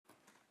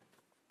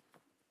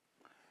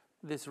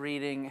This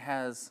reading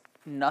has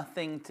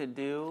nothing to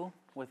do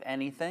with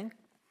anything,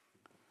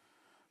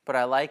 but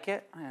I like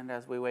it, and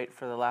as we wait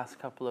for the last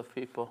couple of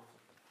people.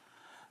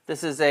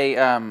 This is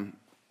a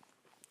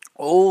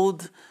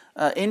old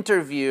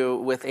interview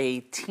with a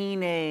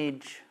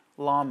teenage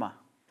lama.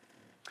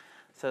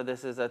 So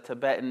this is a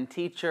Tibetan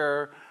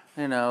teacher,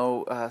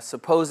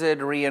 supposed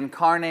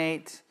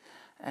reincarnate,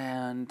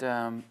 and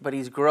but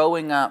he's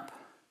growing up.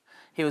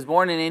 He was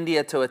born in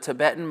India to a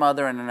Tibetan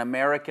mother and an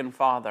American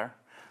father,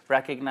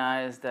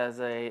 recognized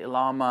as a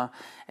lama,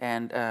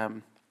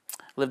 and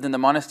lived in the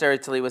monastery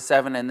till he was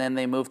 7, and then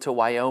they moved to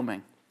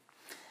Wyoming.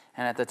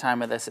 And at the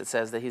time of this, it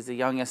says that he's the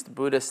youngest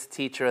Buddhist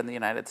teacher in the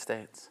United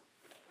States.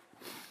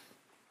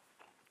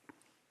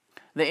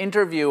 The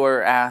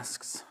interviewer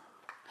asks,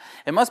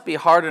 "It must be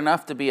hard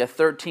enough to be a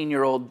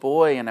 13-year-old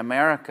boy in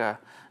America,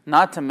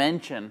 not to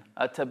mention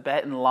a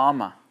Tibetan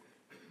lama.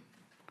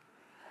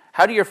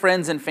 How do your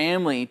friends and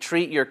family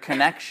treat your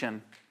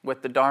connection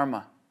with the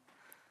Dharma?"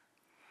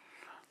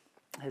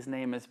 His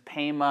name is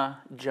Pema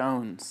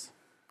Jones.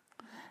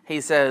 He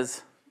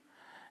says,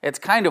 "It's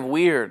kind of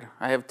weird.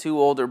 I have 2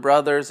 older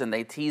brothers and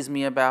they tease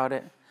me about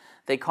it.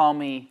 They call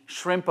me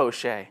Shrimp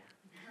O'Shea.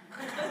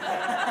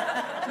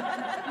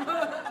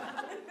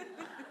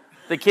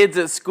 The kids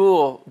at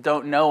school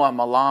don't know I'm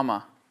a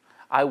lama.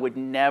 I would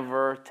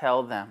never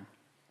tell them."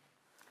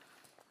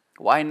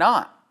 "Why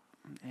not?"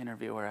 the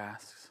interviewer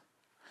asks.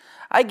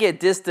 "I get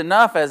dissed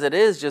enough as it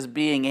is just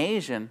being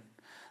Asian.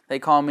 They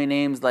call me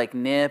names like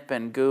Nip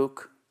and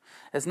Gook.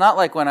 It's not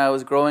like when I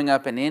was growing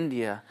up in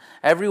India.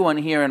 Everyone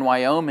here in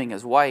Wyoming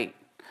is white.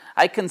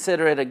 I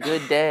consider it a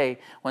good day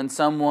when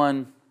some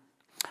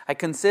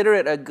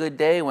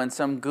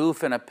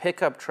goof in a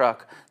pickup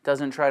truck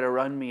doesn't try to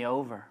run me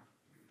over."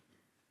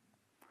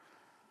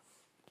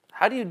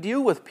 How do you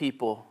deal with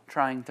people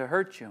trying to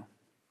hurt you?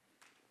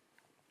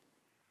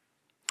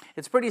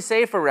 It's pretty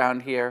safe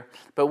around here,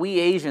 but we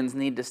Asians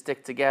need to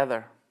stick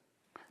together.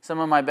 Some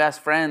of my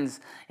best friends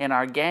in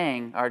our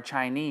gang are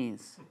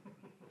Chinese.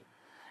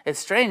 It's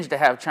strange to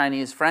have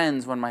Chinese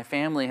friends when my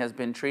family has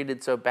been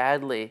treated so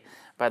badly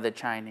by the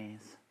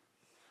Chinese.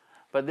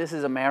 But this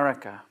is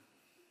America.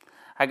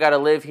 I got to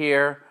live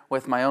here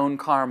with my own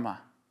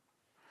karma.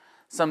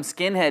 Some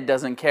skinhead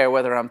doesn't care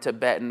whether I'm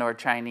Tibetan or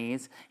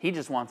Chinese. He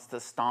just wants to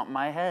stomp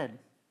my head.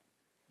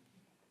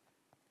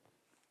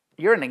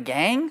 You're in a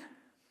gang?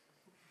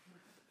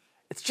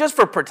 It's just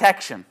for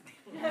protection.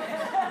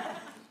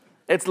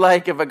 It's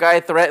like if a guy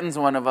threatens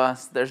one of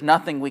us, there's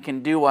nothing we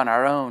can do on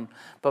our own.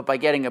 But by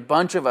getting a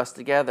bunch of us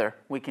together,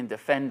 we can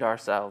defend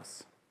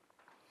ourselves.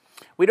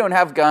 We don't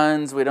have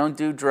guns, we don't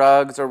do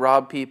drugs or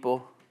rob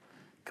people.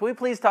 Can we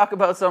please talk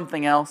about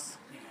something else?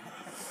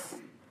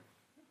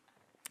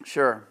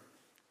 Sure.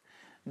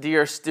 Do you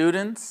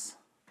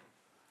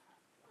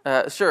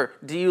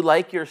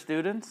like your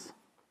students?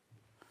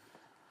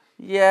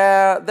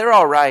 Yeah, they're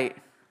all right.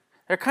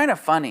 They're kind of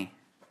funny.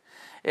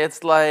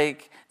 It's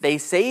like they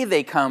say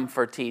they come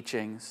for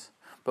teachings,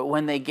 but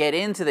when they get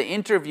into the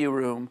interview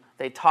room,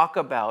 they talk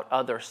about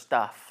other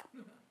stuff.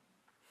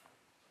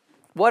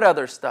 What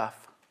other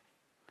stuff?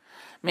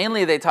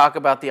 Mainly they talk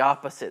about the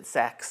opposite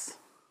sex.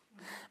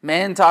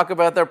 Men talk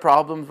about their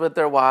problems with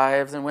their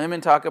wives, and women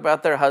talk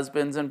about their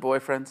husbands and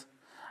boyfriends.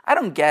 I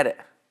don't get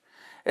it.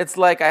 It's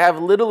like I have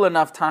little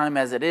enough time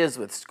as it is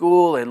with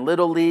school and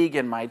Little League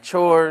and my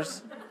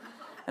chores,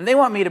 and they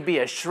want me to be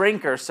a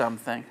shrink or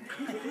something.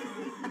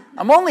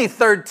 I'm only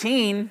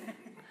 13.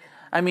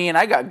 I mean,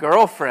 I got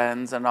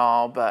girlfriends and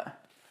all,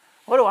 but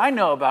what do I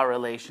know about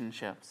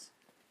relationships?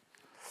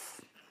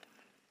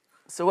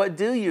 So what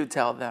do you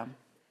tell them?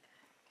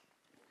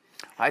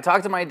 I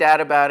talked to my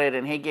dad about it,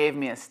 and he gave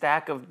me a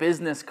stack of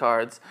business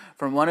cards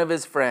from one of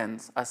his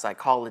friends, a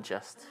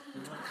psychologist.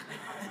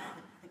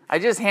 I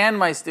just hand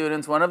my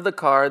students one of the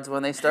cards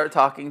when they start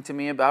talking to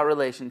me about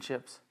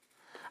relationships.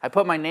 I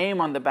put my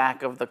name on the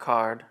back of the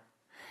card.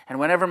 And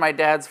whenever my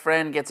dad's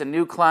friend gets a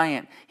new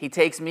client, he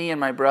takes me and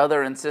my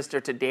brother and sister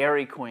to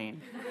Dairy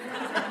Queen.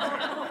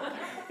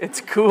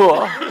 It's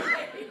cool.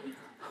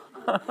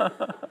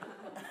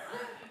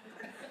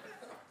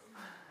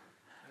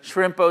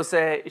 Shrimp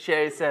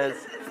O'Shea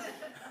says,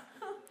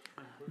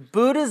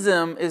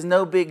 "Buddhism is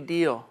no big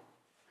deal.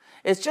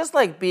 It's just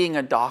like being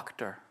a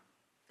doctor.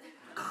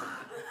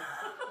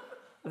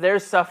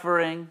 There's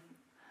suffering,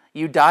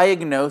 you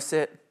diagnose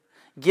it,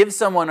 give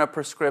someone a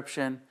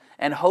prescription,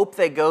 and hope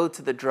they go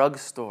to the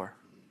drugstore.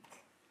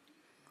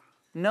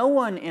 No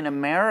one in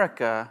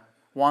America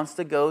wants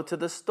to go to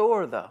the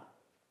store, though.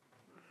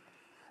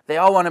 They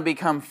all want to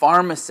become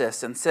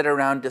pharmacists and sit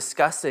around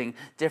discussing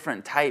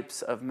different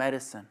types of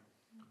medicine.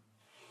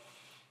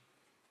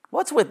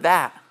 What's with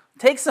that?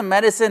 Take some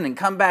medicine and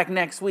come back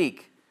next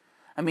week.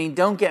 I mean,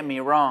 don't get me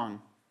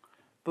wrong.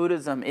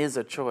 Buddhism is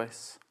a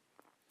choice."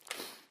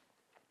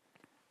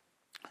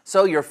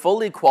 "So you're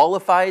fully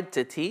qualified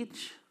to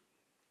teach?"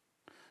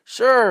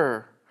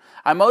 "Sure.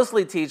 I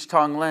mostly teach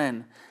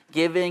Tonglen,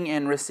 giving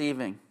and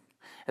receiving.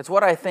 It's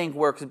what I think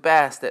works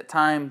best at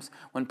times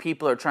when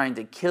people are trying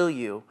to kill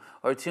you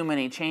or too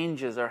many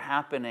changes are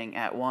happening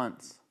at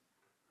once.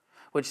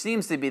 which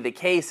seems to be the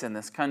case in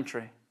this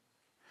country.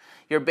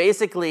 You're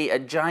basically a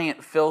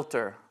giant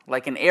filter,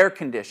 like an air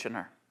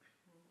conditioner.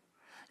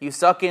 You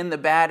suck in the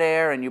bad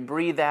air and you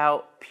breathe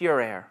out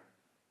pure air.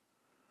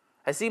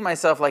 I see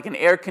myself like an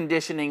air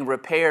conditioning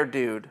repair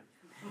dude.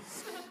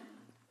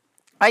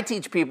 I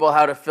teach people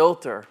how to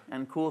filter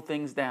and cool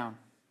things down.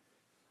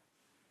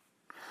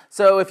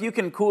 So if you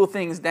can cool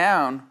things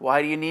down,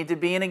 why do you need to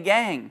be in a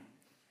gang?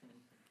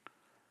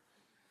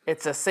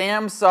 It's a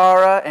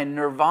samsara and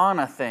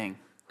nirvana thing.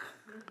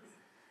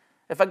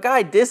 If a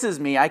guy disses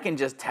me, I can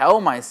just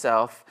tell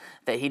myself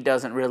that he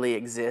doesn't really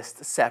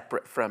exist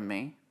separate from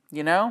me.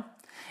 You know?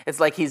 It's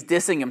like he's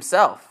dissing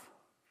himself.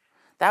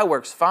 That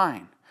works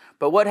fine.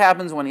 But what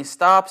happens when he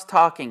stops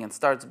talking and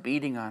starts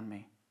beating on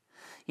me?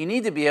 You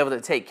need to be able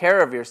to take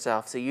care of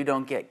yourself so you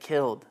don't get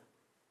killed.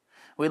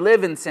 We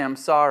live in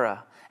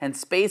samsara, and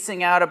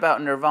spacing out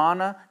about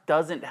nirvana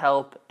doesn't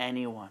help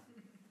anyone.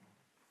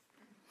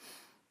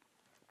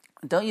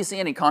 Don't you see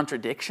any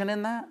contradiction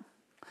in that?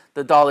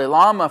 The Dalai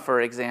Lama,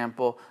 for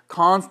example,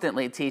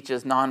 constantly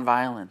teaches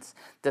nonviolence,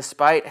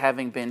 despite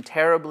having been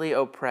terribly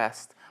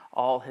oppressed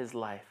all his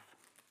life.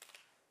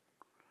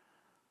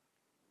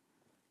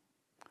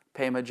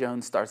 Pema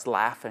Jones starts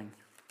laughing.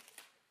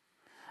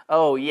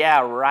 Oh,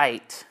 yeah,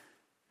 right.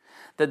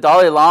 The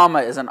Dalai Lama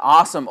is an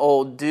awesome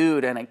old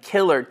dude and a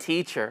killer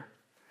teacher,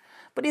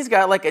 but he's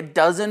got like a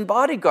dozen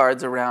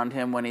bodyguards around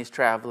him when he's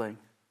traveling.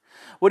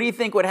 What do you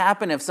think would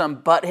happen if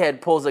some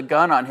butthead pulls a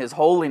gun on His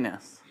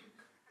Holiness?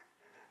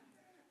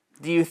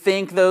 Do you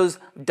think those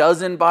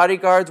dozen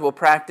bodyguards will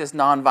practice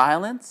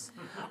nonviolence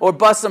or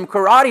bust some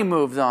karate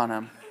moves on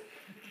him?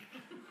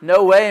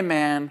 No way,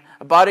 man.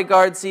 A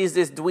bodyguard sees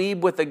this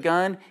dweeb with a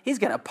gun, he's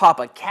going to pop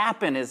a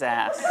cap in his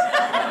ass.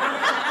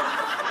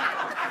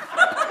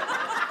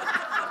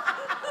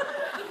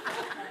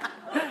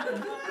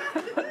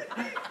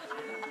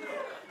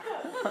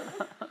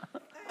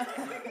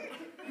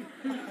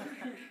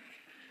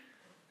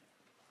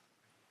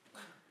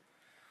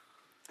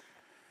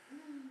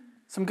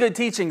 Some good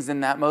teachings in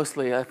that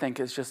mostly, I think,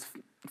 is just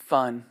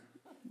fun.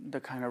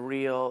 The kind of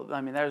real, I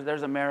mean,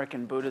 there's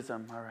American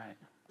Buddhism, all right.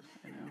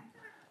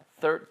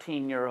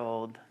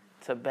 13-year-old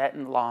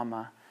Tibetan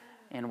Lama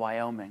in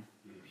Wyoming.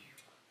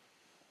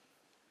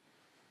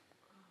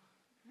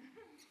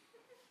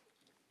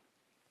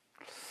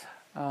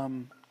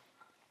 And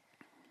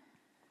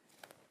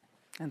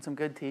some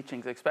good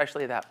teachings,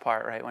 especially that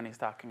part, right, when he's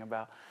talking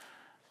about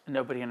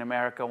nobody in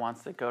America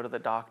wants to go to the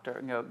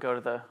doctor,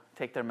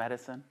 take their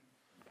medicine.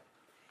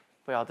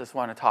 We all just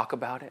want to talk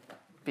about it,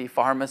 be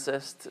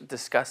pharmacists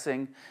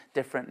discussing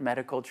different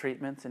medical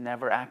treatments and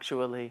never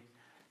actually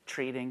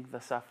treating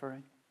the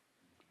suffering.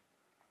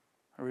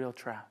 A real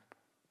trap.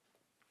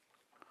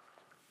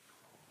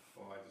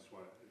 Well, I just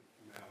want to,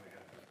 now we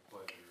had the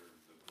pleasure,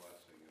 the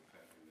blessing of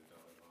having the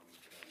Dalai Lama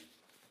come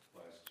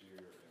last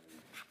year,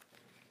 and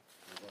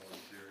I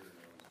volunteered, and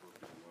I was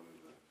working in one of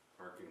the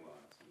parking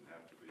lots and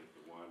happened to be at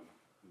the one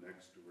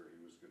next to where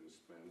he was going to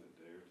spend a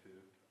day or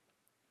two.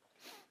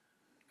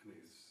 And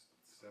these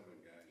 7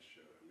 guys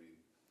showed. I mean,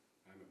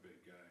 I'm a big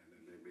guy, and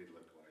then they made me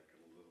look like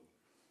a little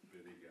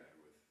bitty guy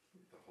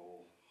with the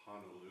whole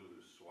Honolulu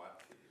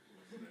SWAT team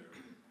was there.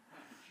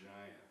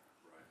 Giant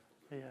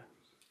rifles. Yeah. It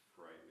was a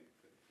frightening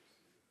thing to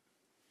see.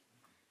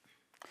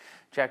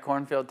 Jack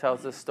Kornfield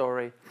tells this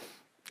story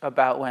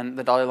about when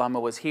the Dalai Lama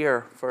was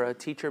here for a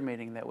teacher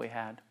meeting that we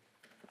had.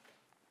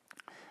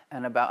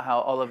 And about how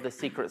all of the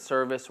Secret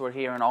Service were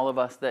here and all of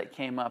us that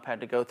came up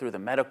had to go through the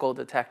medical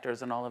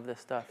detectors and all of this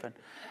stuff. And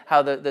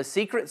how the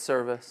Secret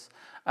Service,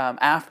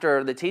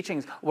 after the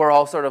teachings, were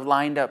all sort of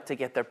lined up to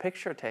get their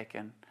picture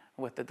taken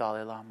with the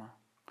Dalai Lama.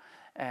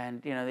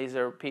 And, these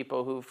are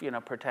people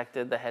who've,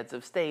 protected the heads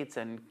of states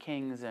and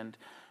kings and,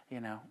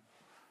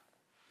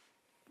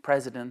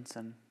 presidents.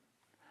 And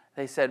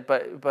they said,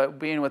 but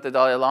being with the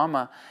Dalai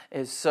Lama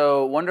is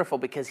so wonderful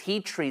because he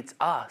treats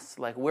us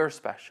like we're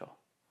special,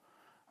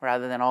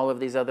 rather than all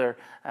of these other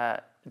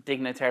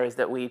dignitaries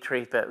that we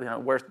treat that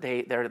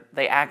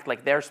they act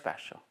like they're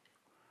special,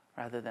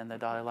 rather than the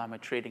Dalai Lama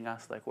treating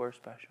us like we're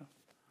special.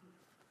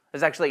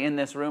 There's actually in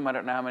this room, I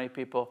don't know how many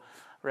people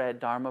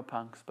read Dharma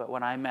Punks, but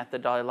when I met the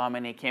Dalai Lama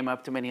and he came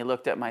up to me and he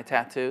looked at my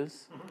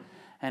tattoos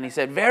and he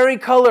said, "Very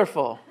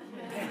colorful."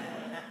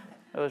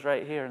 It was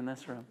right here in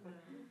this room.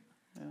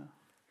 Yeah,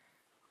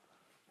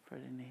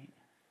 pretty neat.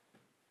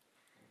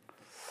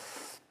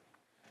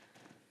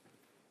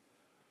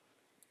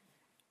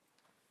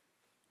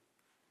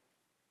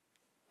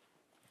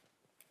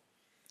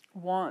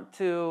 Want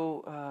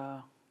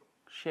to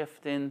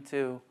shift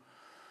into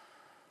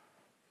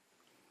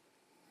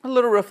a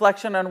little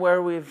reflection on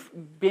where we've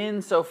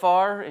been so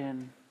far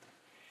in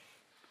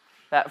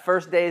that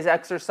first day's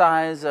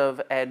exercise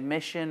of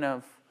admission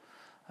of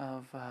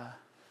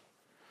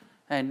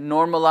and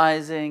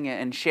normalizing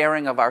and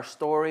sharing of our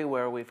story,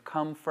 where we've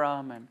come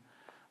from and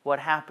what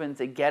happened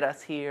to get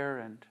us here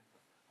and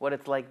what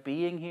it's like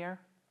being here.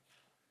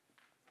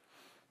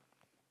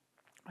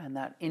 And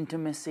that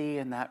intimacy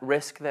and that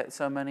risk that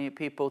so many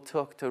people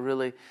took to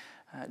really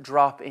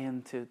drop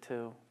into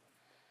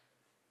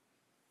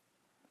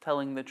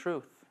telling the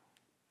truth,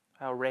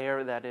 how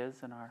rare that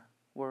is in our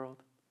world.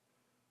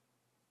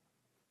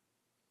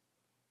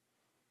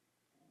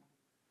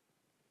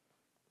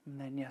 And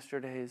then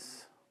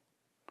yesterday's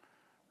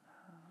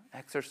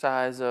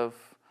exercise of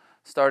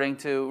starting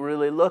to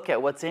really look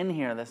at what's in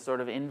here, this sort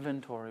of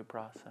inventory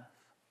process.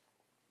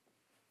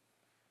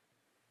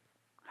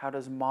 How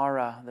does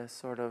Mara, this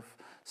sort of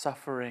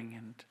suffering,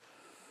 and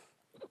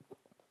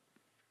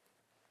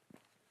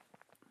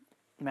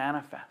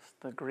manifest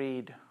the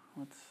greed?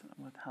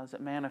 How does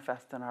it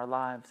manifest in our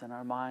lives, in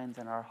our minds,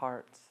 in our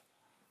hearts?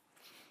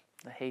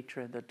 The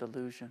hatred, the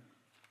delusion.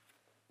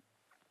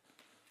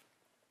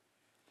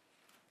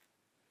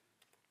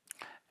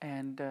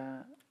 And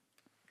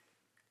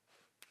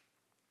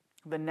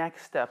the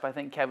next step, I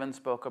think Kevin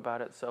spoke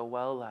about it so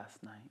well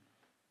last night,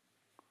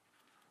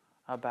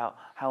 about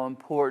how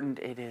important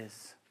it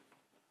is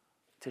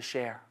to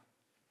share,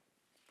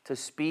 to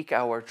speak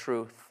our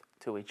truth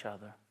to each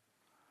other.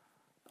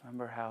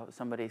 Remember how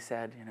somebody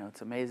said,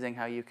 it's amazing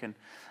how you can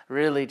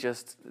really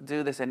just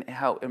do this, and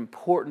how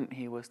important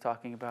he was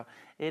talking about.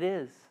 It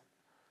is.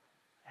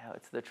 How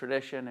it's the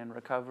tradition in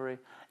recovery,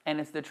 and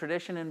it's the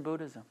tradition in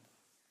Buddhism.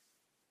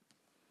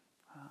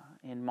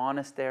 In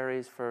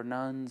monasteries for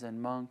nuns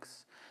and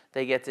monks,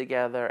 they get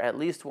together at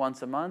least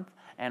once a month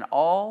and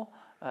all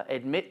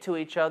admit to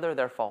each other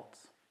their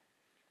faults.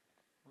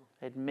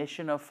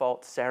 Admission of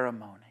fault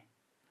ceremony.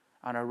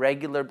 On a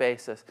regular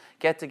basis,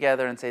 get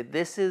together and say,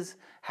 this is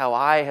how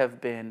I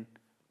have been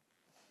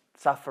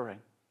suffering.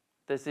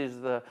 This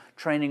is the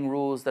training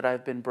rules that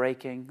I've been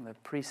breaking, the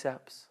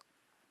precepts.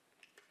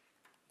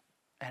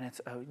 And it's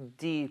a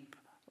deep,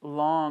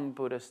 long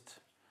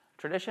Buddhist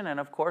tradition, and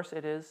of course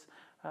it is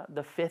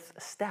the fifth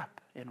step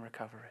in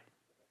recovery.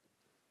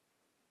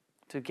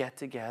 To get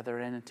together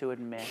and to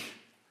admit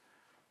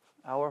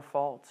our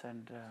faults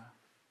and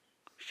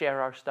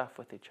share our stuff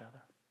with each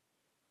other.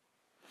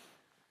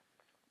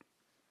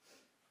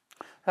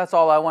 That's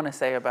all I want to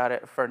say about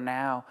it for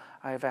now.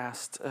 I've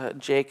asked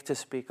Jake to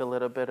speak a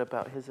little bit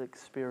about his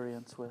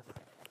experience with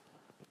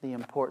the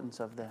importance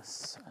of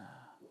this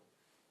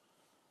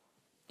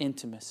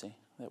intimacy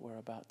that we're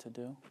about to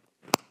do.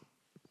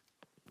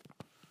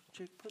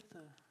 Jake, put the...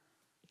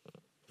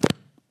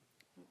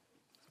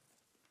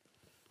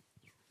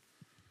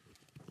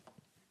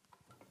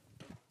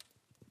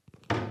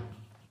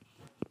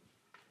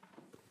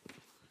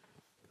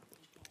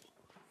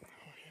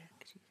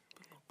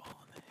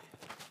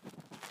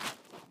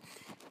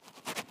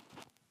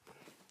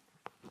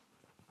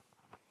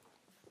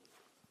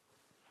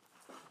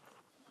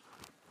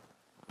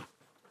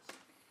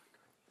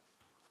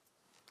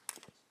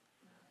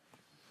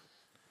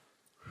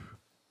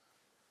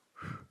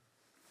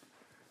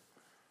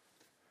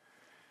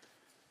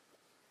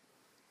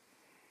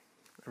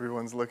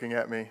 Everyone's looking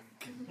at me.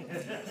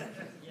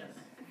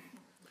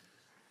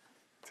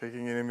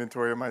 Taking an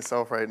inventory of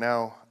myself right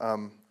now.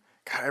 God,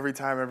 every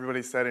time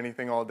everybody said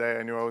anything all day,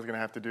 I knew I was going to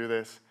have to do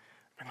this.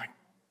 I'm like,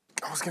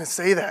 I was going to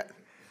say that.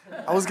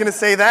 I was going to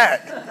say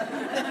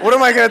that. What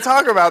am I going to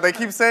talk about? They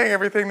keep saying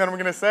everything that I'm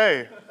going to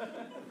say.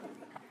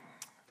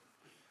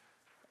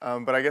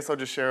 But I guess I'll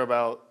just share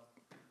about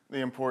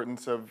the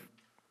importance of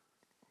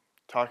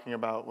talking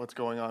about what's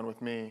going on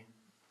with me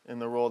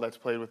and the role that's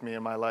played with me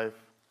in my life.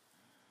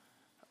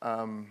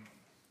 I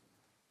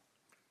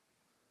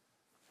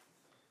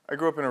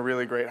grew up in a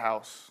really great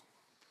house.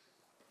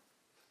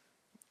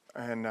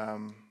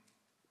 And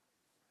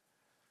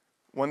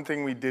one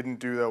thing we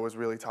didn't do, though, was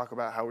really talk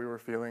about how we were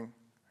feeling.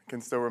 I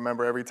can still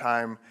remember every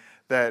time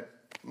that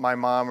my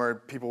mom or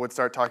people would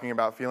start talking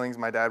about feelings,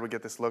 my dad would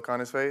get this look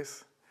on his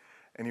face,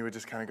 and he would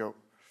just kind of go,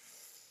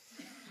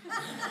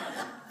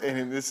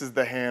 and this is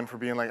the hand for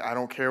being like, I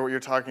don't care what you're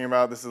talking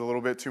about. This is a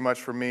little bit too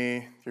much for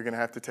me. You're going to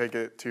have to take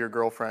it to your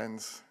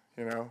girlfriends,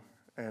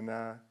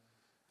 And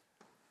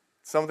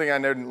something I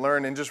didn't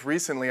learn, and just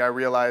recently I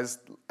realized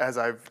as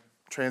I've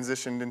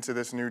transitioned into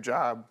this new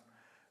job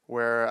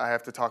where I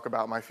have to talk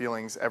about my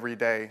feelings every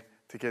day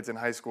to kids in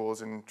high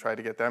schools and try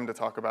to get them to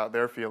talk about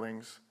their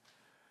feelings,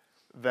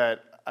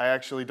 that I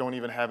actually don't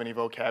even have any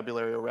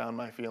vocabulary around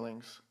my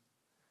feelings.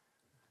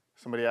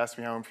 Somebody asks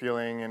me how I'm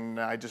feeling, and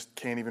I just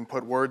can't even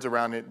put words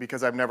around it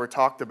because I've never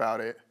talked about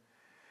it.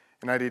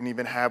 And I didn't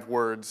even have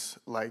words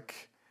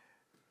like,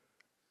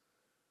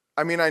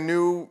 I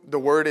knew the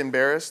word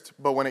embarrassed,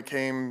 but when it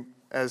came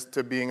as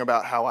to being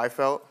about how I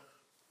felt,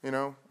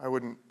 I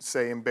wouldn't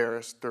say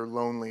embarrassed or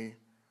lonely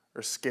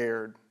or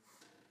scared.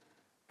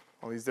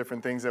 All these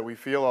different things that we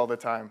feel all the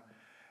time.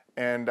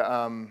 And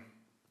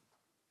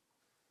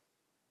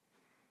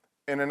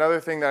another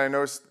thing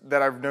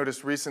that I've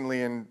noticed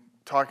recently in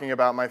talking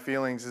about my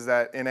feelings is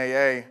that in AA,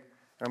 and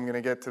I'm going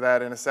to get to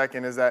that in a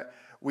second, is that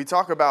we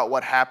talk about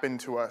what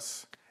happened to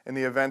us and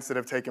the events that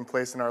have taken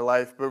place in our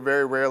life, but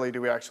very rarely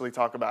do we actually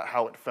talk about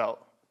how it felt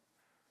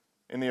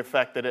and the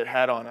effect that it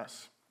had on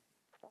us.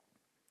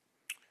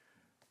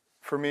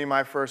 For me,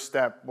 my first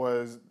step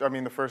was,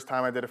 the first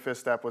time I did a fifth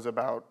step was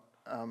about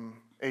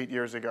 8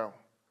 years ago.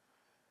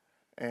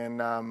 And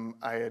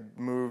I had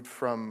moved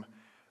from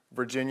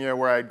Virginia,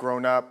 where I had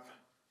grown up,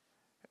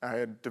 I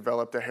had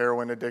developed a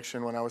heroin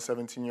addiction when I was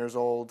 17 years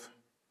old.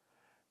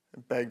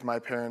 I begged my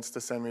parents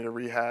to send me to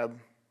rehab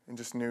and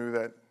just knew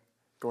that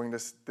going to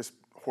this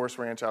horse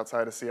ranch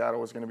outside of Seattle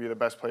was going to be the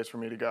best place for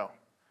me to go.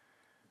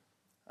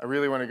 I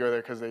really wanted to go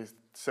there because they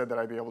said that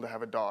I'd be able to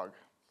have a dog.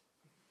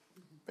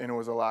 And it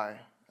was a lie,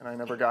 and I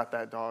never got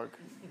that dog.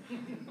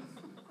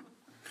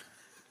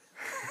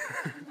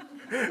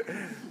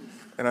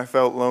 And I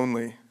felt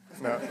lonely.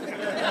 No.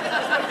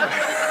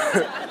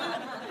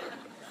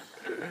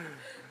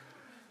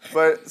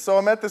 But so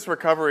I'm at this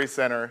recovery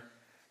center,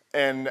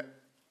 and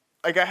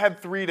like I had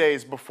 3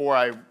 days before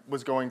I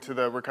was going to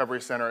the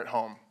recovery center at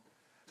home.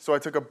 So I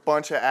took a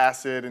bunch of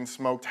acid and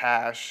smoked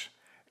hash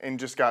and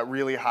just got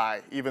really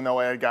high, even though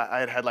I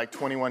had had like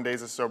 21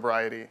 days of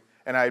sobriety.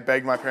 And I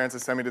begged my parents to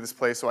send me to this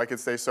place so I could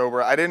stay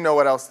sober. I didn't know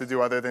what else to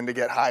do other than to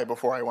get high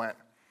before I went.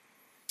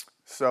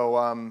 So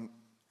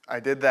I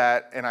did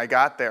that, and I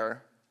got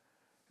there.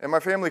 And my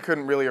family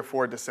couldn't really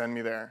afford to send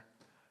me there.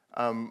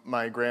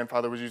 My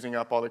grandfather was using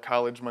up all the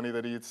college money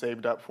that he had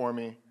saved up for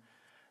me.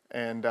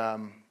 And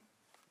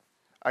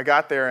I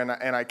got there,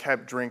 and I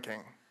kept drinking.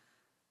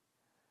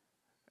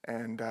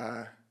 And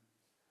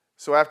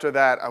so after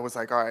that, I was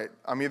like, all right,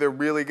 I'm either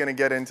really going to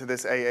get into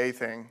this AA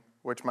thing,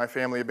 which my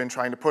family had been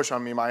trying to push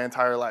on me my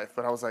entire life.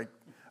 But I was like,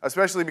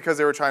 especially because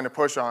they were trying to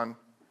push on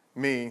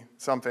me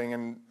something,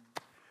 and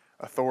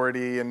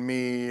authority and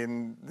me,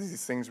 and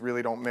these things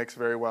really don't mix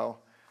very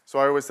well. So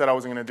I always said I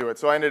wasn't going to do it.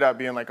 So I ended up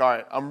being like, all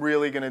right, I'm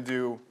really going to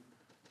do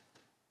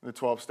the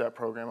 12-step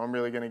program. I'm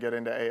really going to get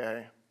into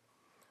AA.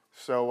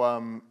 So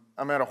I'm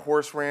at a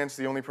horse ranch.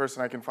 The only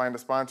person I can find to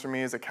sponsor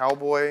me is a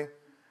cowboy.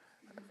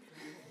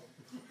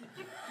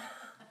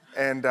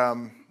 And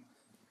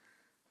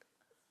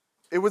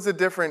it was a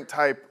different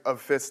type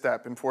of 5th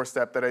step and 4th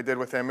step that I did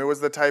with him. It was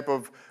the type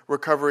of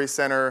recovery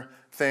center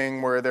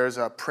thing where there's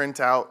a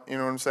printout, you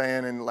know what I'm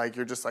saying? And like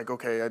you're just like,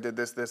 okay, I did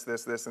this, this,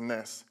 this, this, and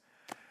this.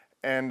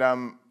 And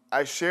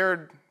I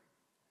shared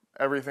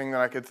everything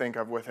that I could think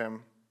of with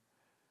him.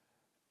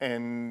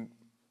 And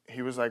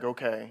he was like,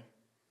 okay.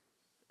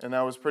 And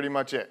that was pretty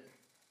much it.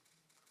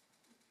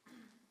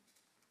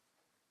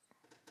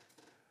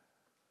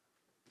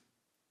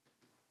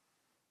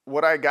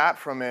 What I got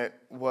from it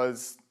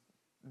was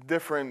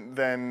different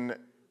than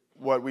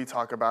what we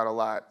talk about a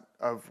lot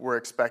of we're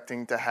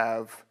expecting to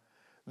have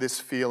this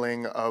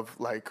feeling of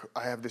like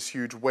I have this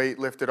huge weight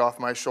lifted off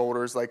my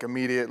shoulders like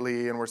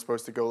immediately, and we're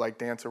supposed to go like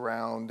dance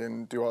around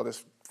and do all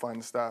this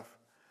fun stuff.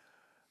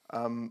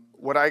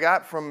 What I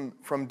got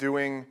from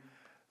doing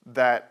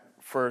that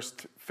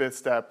first 5th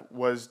step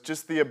was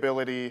just the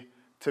ability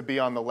to be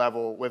on the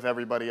level with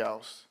everybody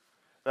else.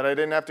 That I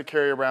didn't have to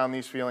carry around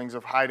these feelings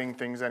of hiding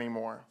things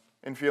anymore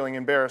and feeling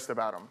embarrassed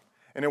about them.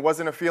 And it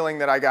wasn't a feeling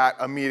that I got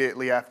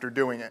immediately after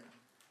doing it.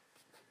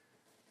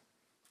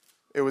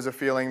 It was a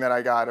feeling that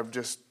I got of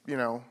just, you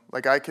know,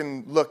 like I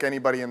can look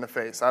anybody in the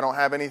face. I don't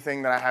have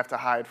anything that I have to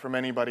hide from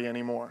anybody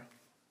anymore.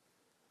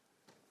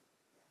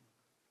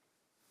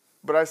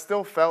 But I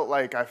still felt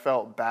like I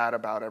felt bad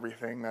about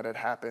everything that had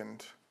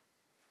happened.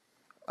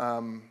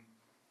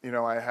 You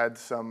know, I had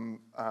some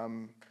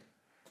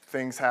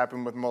things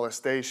happen with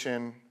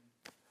molestation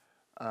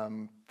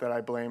that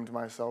I blamed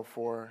myself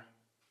for.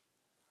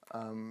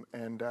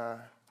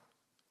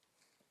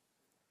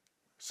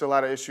 So a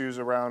lot of issues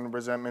around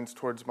resentments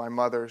towards my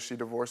mother. She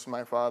divorced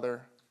my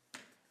father.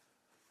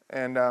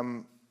 And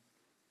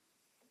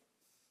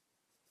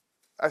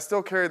I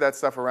still carry that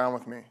stuff around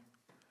with me.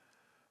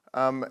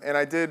 And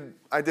I did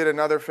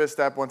another 5th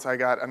step once I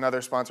got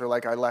another sponsor.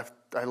 Like I left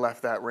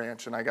that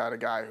ranch, and I got a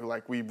guy who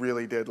like we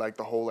really did like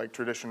the whole like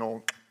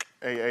traditional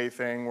AA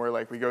thing where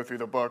like we go through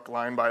the book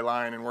line by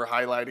line and we're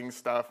highlighting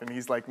stuff, and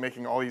he's like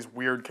making all these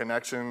weird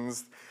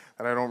connections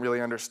that I don't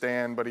really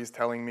understand, but he's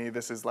telling me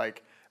this is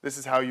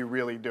how you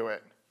really do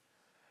it.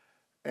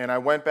 And I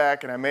went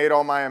back and I made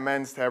all my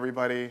amends to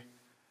everybody,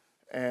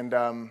 and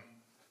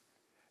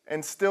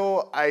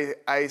still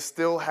I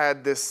still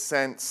had this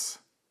sense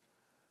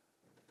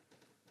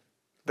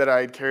that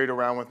I had carried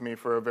around with me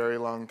for a very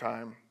long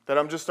time that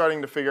I'm just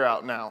starting to figure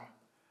out now.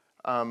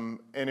 And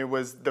it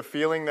was the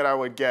feeling that I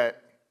would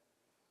get,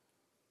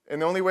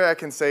 and the only way I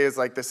can say is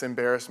like this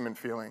embarrassment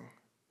feeling.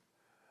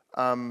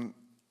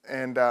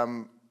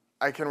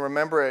 I can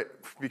remember it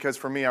because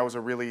for me I was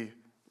a really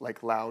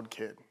like loud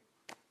kid,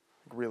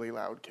 really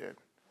loud kid.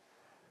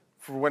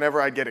 For whenever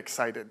I'd get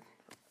excited.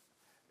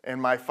 And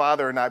my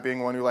father, not being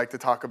one who liked to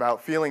talk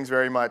about feelings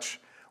very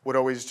much, would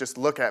always just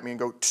look at me and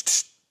go,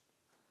 tch,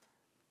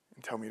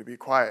 and tell me to be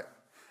quiet.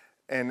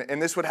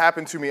 And this would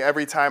happen to me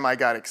every time I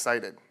got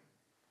excited.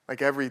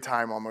 Like every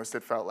time almost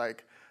it felt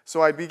like.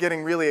 So I'd be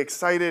getting really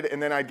excited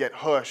and then I'd get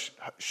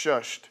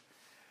shushed.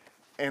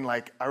 And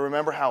like I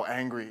remember how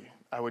angry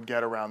I would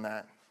get around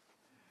that.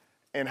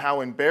 And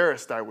how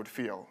embarrassed I would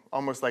feel.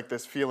 Almost like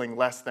this feeling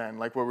less than,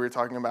 like what we were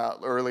talking about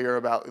earlier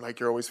about like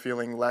you're always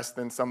feeling less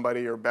than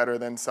somebody or better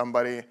than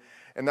somebody.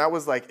 And that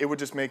was like, it would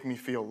just make me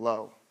feel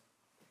low.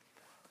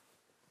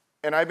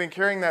 And I've been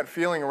carrying that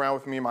feeling around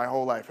with me my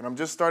whole life, and I'm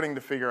just starting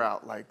to figure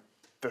out like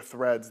the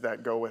threads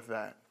that go with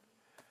that.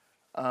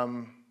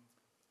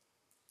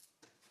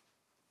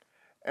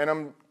 And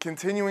I'm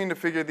continuing to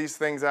figure these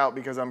things out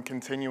because I'm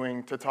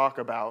continuing to talk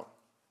about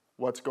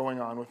what's going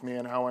on with me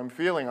and how I'm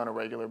feeling on a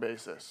regular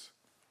basis.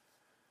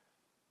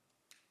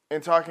 In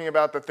talking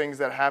about the things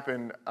that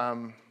happened,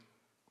 I'm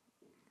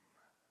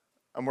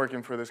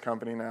working for this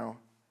company now,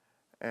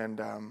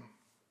 and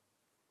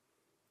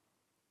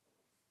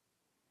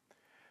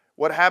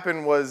what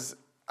happened was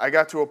I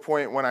got to a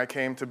point when I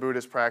came to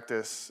Buddhist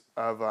practice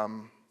of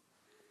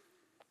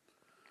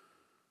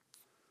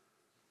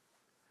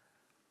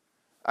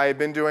I had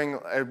been doing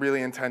a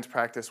really intense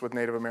practice with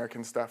Native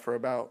American stuff for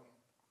about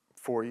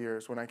 4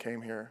 years when I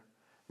came here.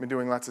 I've been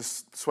doing lots of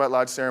sweat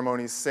lodge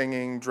ceremonies,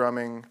 singing,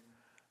 drumming,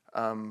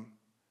 and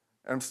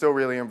I'm still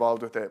really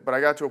involved with it. But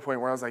I got to a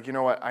point where I was like, you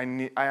know what,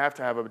 I have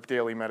to have a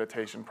daily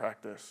meditation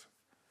practice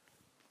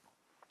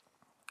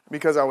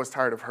because I was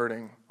tired of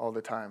hurting all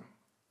the time.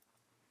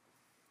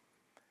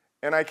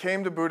 And I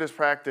came to Buddhist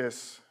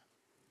practice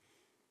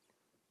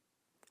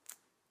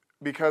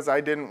because I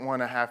didn't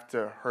want to have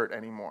to hurt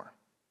anymore.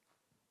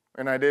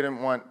 And I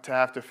didn't want to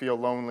have to feel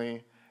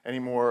lonely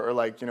anymore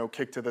or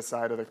kicked to the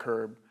side of the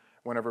curb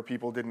whenever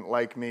people didn't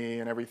like me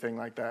and everything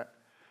like that.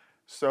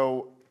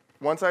 So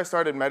once I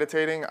started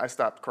meditating, I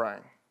stopped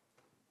crying.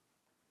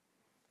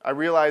 I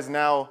realized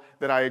now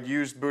that I had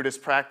used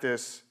Buddhist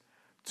practice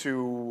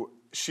to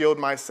shield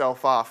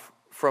myself off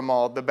from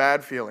all the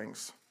bad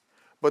feelings.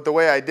 But the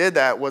way I did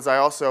that was I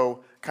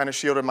also kind of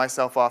shielded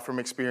myself off from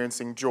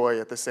experiencing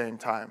joy at the same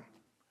time.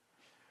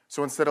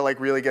 So instead of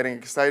really getting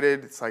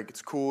excited,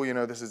 it's cool,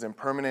 this is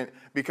impermanent,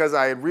 because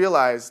I had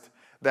realized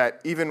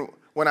that even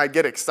when I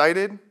get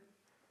excited,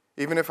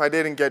 even if I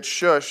didn't get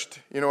shushed,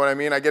 you know what I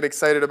mean? I get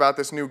excited about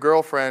this new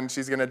girlfriend,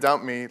 she's going to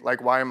dump me,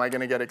 why am I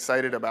going to get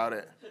excited about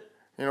it?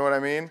 You know what I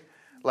mean?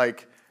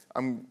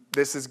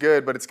 This is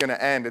good, but it's going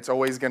to end. It's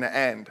always going to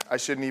end. I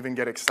shouldn't even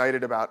get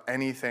excited about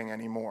anything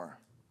anymore.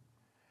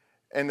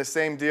 And the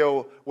same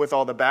deal with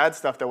all the bad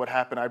stuff that would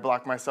happen. I'd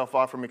block myself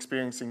off from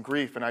experiencing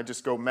grief, and I'd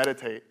just go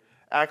meditate.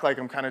 Act like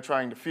I'm kind of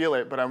trying to feel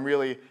it, but I'm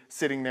really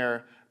sitting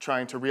there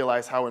trying to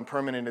realize how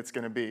impermanent it's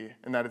going to be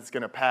and that it's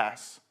going to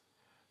pass.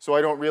 So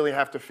I don't really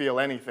have to feel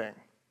anything.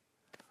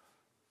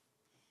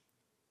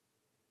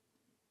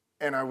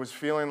 And I was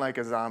feeling like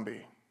a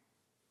zombie.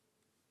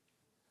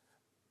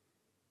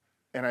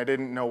 And I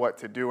didn't know what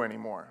to do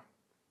anymore.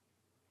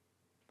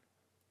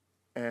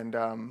 And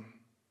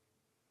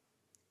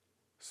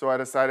so I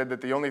decided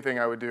that the only thing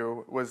I would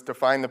do was to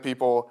find the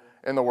people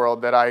in the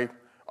world that I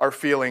are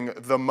feeling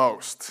the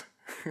most.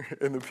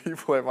 And the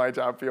people at my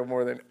job feel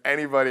more than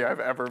anybody I've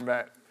ever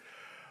met.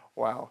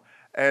 Wow.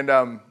 And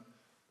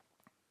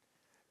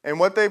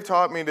what they've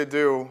taught me to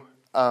do,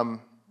 more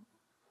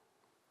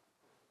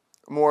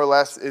or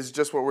less, is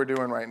just what we're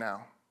doing right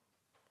now.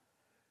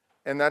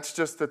 And that's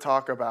just to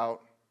talk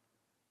about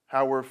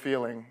how we're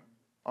feeling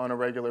on a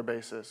regular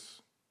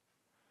basis.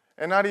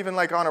 And not even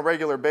on a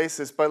regular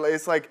basis, but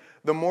it's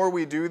the more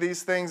we do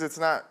these things, it's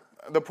not,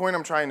 the point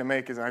I'm trying to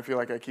make is, and I feel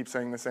like I keep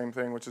saying the same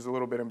thing, which is a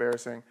little bit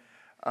embarrassing,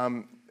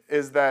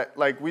 is that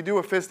we do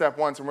a fifth step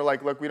once and we're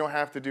look, we don't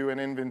have to do an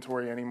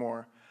inventory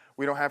anymore.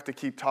 We don't have to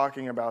keep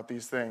talking about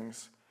these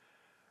things.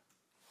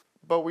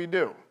 But we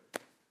do.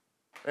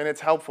 And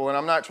it's helpful. And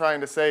I'm not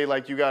trying to say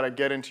you got to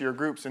get into your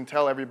groups and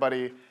tell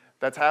everybody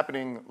that's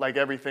happening,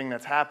 everything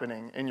that's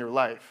happening in your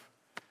life.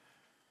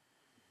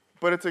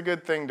 But it's a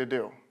good thing to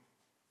do,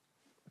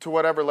 to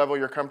whatever level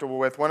you're comfortable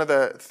with. One of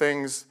the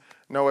things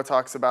Noah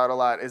talks about a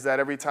lot is that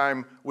every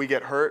time we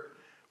get hurt,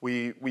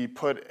 we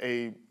put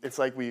it's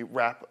like we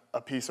wrap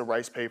a piece of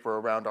rice paper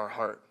around our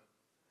heart.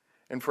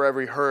 And for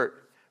every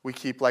hurt, we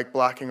keep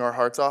blocking our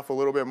hearts off a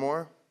little bit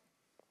more.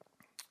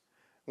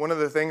 One of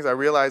the things I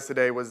realized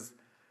today was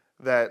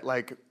that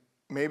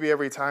maybe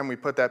every time we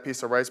put that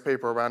piece of rice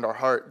paper around our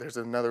heart, there's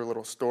another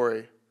little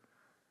story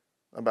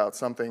about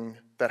something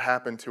that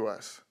happened to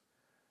us.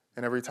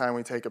 And every time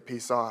we take a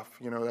piece off,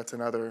 that's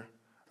another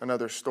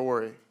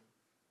story.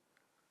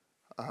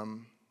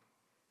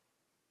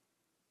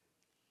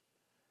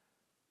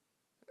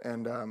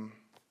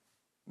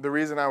 The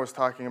reason I was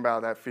talking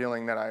about that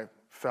feeling that I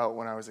felt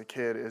when I was a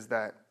kid is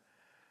that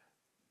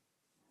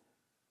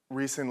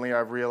recently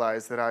I've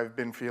realized that I've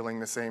been feeling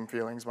the same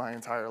feelings my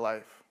entire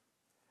life.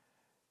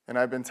 And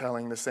I've been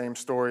telling the same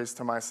stories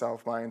to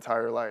myself my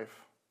entire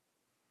life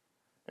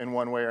in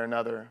one way or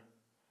another.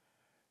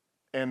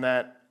 And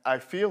that I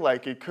feel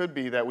like it could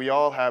be that we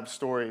all have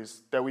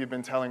stories that we've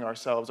been telling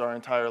ourselves our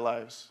entire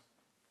lives.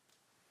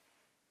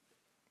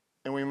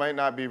 And we might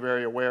not be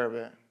very aware of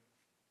it.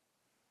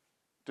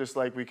 Just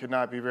like we could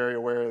not be very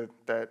aware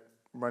that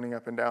running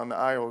up and down the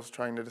aisles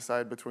trying to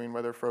decide between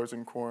whether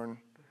frozen corn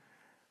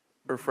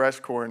or fresh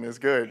corn is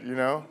good,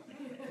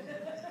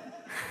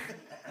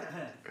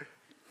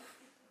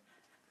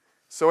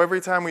 So every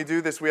time we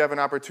do this, we have an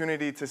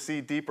opportunity to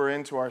see deeper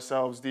into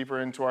ourselves, deeper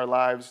into our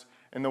lives,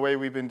 and the way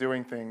we've been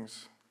doing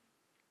things.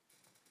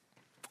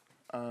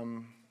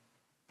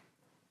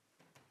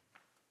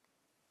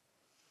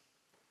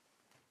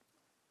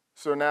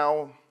 So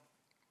now,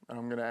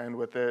 I'm going to end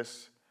with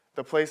this.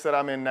 The place that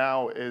I'm in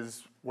now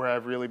is where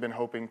I've really been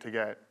hoping to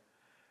get.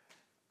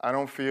 I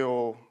don't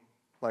feel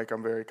like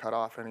I'm very cut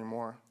off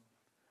anymore.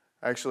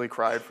 I actually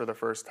cried for the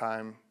first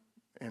time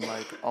in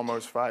like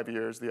almost 5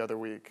 years the other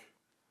week.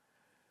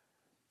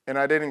 And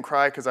I didn't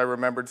cry because I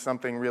remembered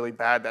something really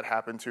bad that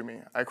happened to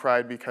me. I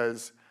cried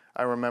because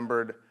I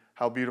remembered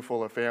how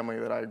beautiful a family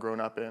that I had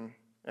grown up in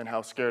and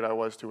how scared I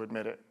was to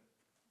admit it.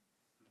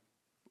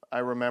 I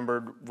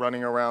remembered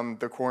running around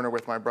the corner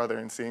with my brother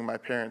and seeing my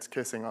parents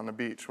kissing on the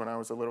beach when I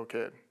was a little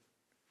kid.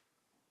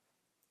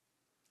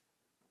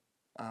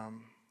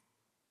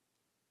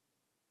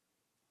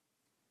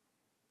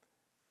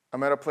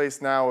 I'm at a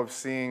place now of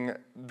seeing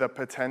the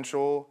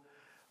potential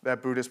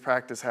that Buddhist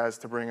practice has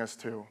to bring us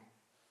to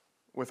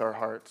with our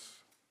hearts.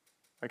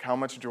 Like how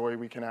much joy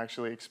we can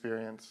actually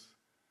experience,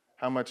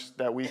 how much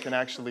that we can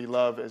actually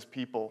love as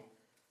people.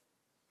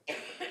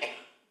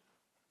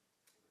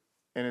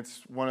 And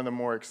it's one of the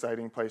more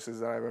exciting places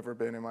that I've ever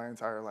been in my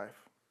entire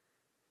life.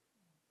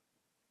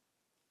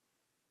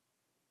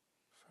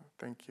 So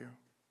thank you.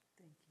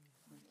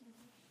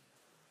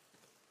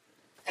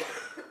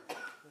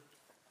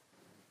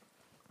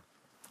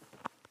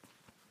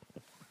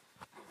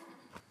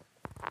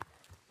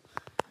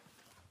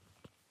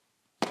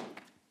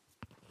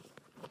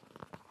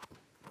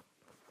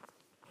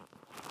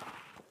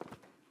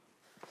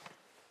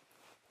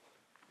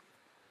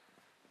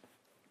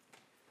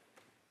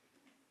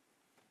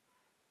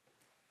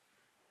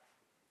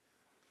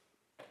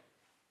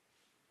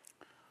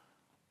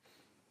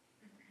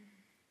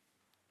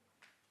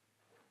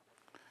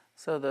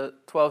 So the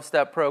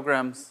 12-step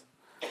programs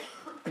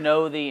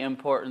know the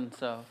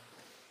importance of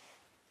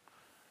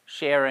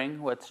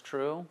sharing what's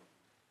true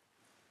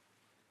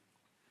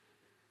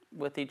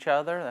with each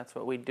other. That's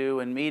what we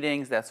do in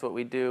meetings. That's what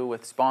we do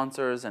with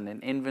sponsors and in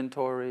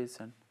inventories.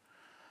 And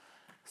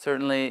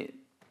certainly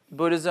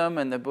Buddhism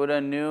and the Buddha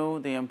knew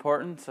the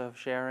importance of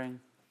sharing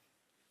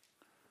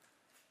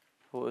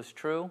what was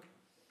true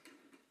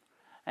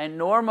and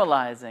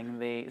normalizing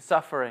the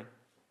suffering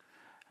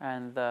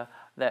and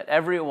that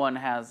everyone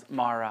has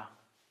Mara.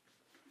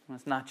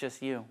 It's not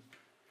just you.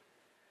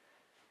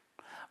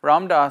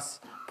 Ram Dass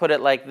put it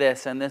like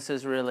this, and this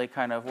is really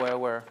kind of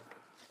where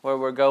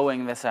we're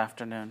going this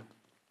afternoon.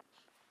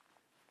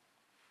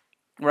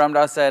 Ram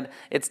Dass said,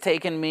 "It's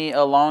taken me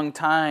a long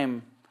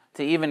time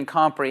to even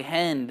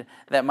comprehend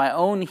that my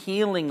own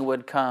healing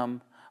would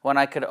come when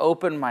I could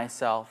open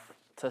myself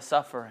to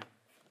suffering.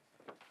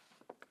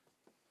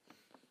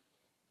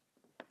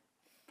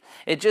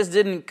 It just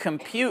didn't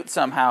compute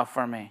somehow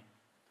for me.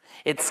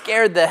 It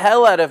scared the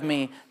hell out of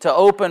me to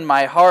open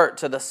my heart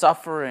to the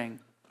suffering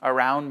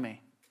around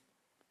me.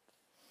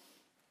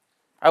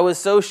 I was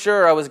so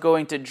sure I was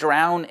going to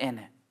drown in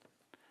it.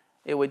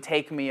 It would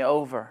take me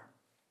over.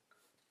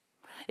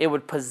 It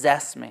would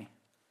possess me.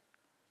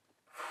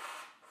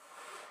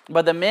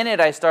 But the minute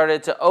I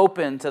started to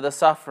open to the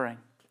suffering,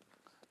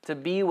 to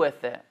be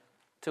with it,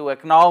 to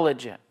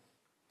acknowledge it,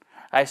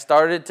 I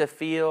started to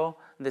feel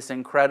this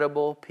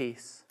incredible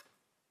peace.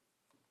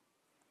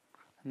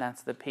 And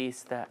that's the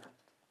peace that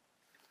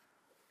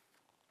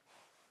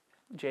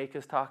Jake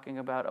is talking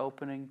about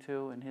opening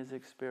to in his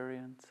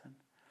experience. And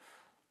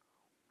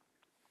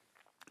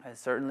has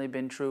certainly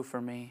been true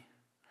for me.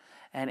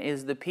 And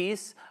is the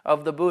peace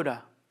of the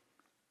Buddha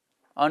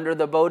under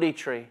the Bodhi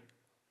tree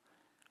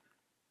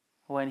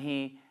when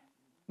he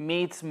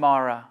meets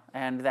Mara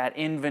and that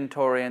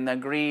inventory and the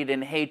greed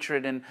and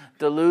hatred and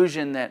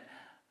delusion that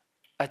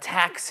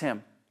attacks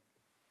him.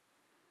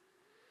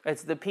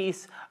 It's the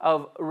peace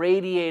of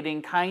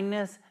radiating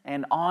kindness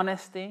and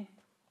honesty,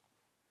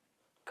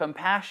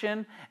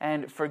 compassion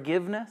and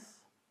forgiveness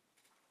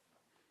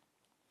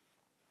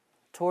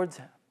towards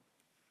him.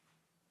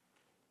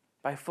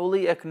 By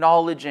fully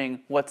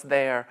acknowledging what's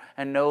there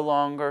and no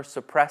longer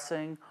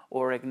suppressing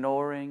or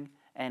ignoring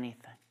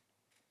anything.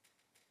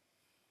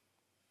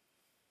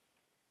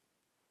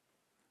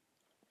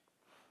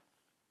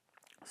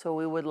 So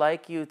we would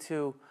like you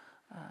to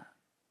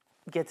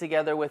get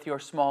together with your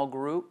small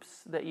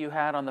groups that you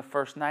had on the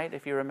first night.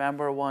 If you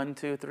remember 1,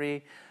 2,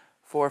 3,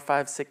 4,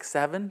 5, 6,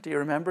 7. Do you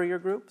remember your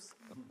groups?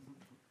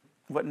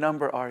 What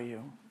number are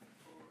you?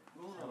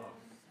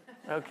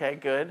 Okay,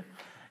 good.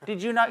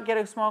 Did you not get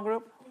a small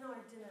group? No,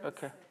 I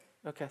didn't.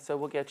 Okay, so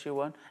we'll get you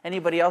one.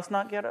 Anybody else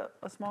not get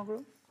a small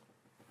group?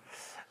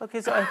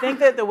 Okay, so I think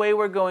that the way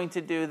we're going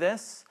to do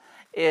this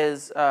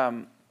is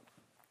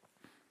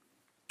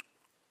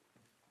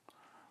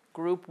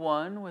group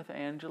 1 with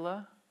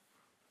Angela,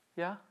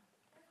 yeah,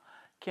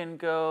 can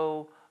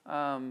go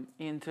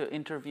into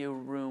interview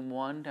room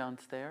 1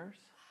 downstairs.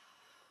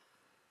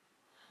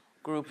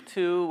 Group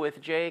 2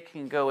 with Jake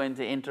can go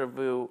into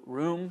interview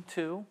room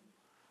 2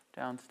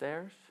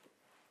 downstairs.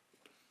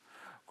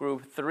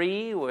 Group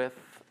 3 with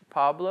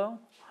Pablo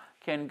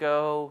can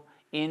go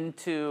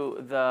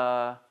into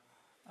the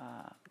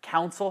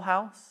council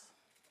house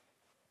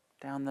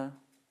down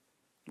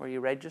where you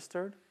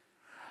registered.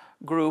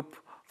 Group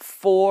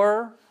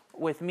 4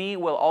 with me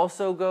will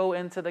also go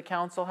into the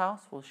council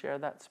house. We'll share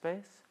that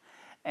space.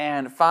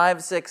 And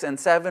 5, 6, and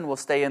 7 will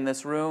stay in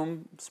this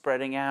room,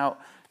 spreading out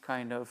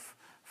kind of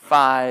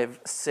 5,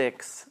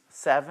 6,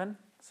 7,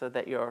 so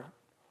that you're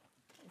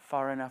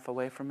far enough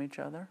away from each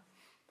other.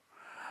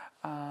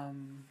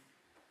 And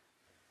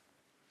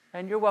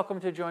you're welcome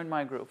to join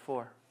my group,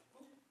 4.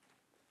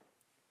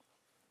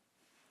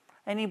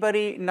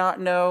 Anybody not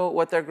know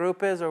what their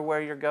group is or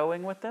where you're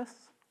going with this?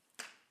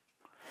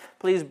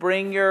 Please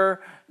bring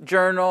your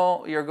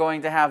journal. You're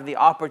going to have the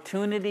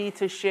opportunity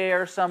to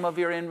share some of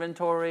your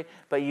inventory,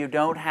 but you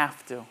don't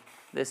have to.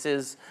 This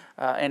is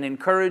an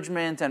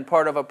encouragement and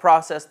part of a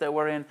process that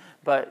we're in,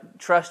 but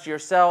trust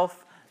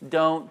yourself.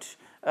 Don't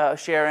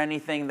share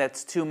anything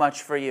that's too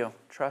much for you.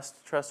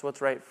 Trust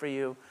what's right for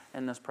you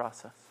in this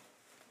process.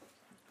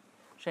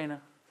 Shayna?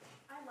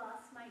 I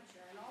lost my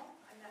journal.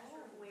 I'm not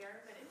sure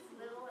where, but it's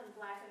little and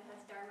black and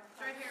has Dharma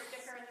right here.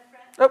 Sticker in the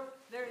front. Oh.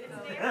 There it is.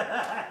 There. Oh, I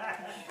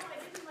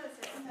didn't lose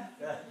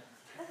it.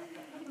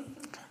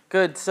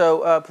 Good.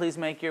 So please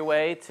make your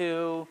way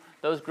to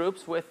those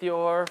groups with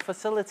your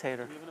facilitator.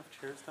 Do we have enough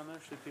chairs down there?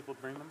 Should people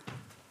bring them?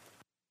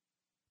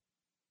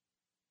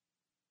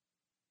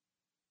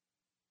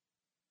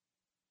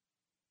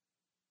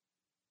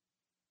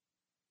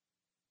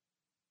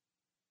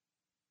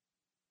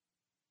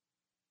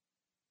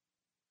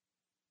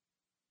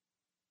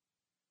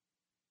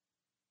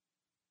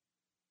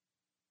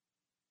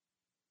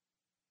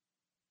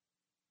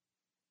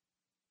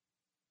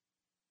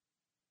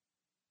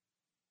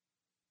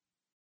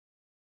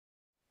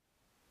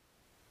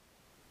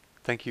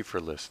 Thank you for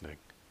listening.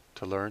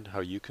 To learn how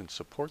you can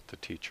support the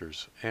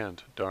teachers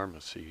and Dharma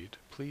Seed,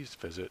 please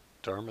visit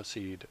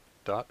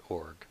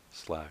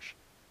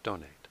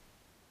dharmaseed.org/donate.